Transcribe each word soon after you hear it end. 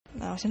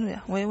我先录一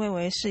下，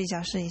喂，试一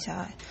下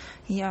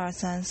，1、2、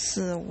3、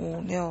4、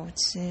5、6、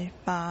7、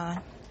8、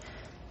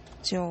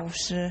9、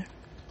10。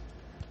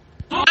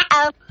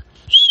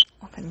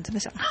我看你这么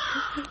想，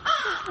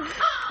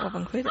我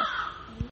崩溃的。